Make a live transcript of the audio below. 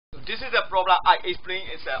So this is the problem I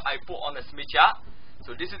explained. I put on the Smith chart.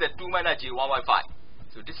 So this is the 2 minus J 1 by 5.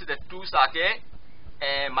 So this is the 2 circuit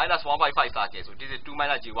and minus 1 by 5 circuit. So this is 2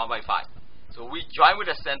 minus J 1 by 5. So we join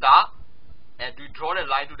with the center and we draw the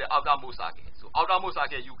line to the outermost circuit. So outermost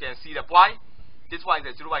circuit, you can see the point. This one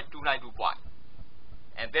is the 0.292 point.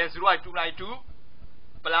 And then 0.292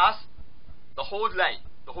 plus the whole line.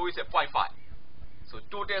 The whole is a 0.5. So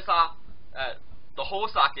totals are the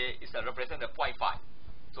whole circuit is represent the 0.5.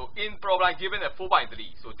 So in problem given the 4.3.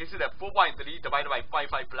 So this is the 4.3 divided by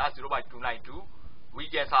 0.5 plus 0.292. We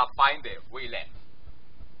can find the wavelength.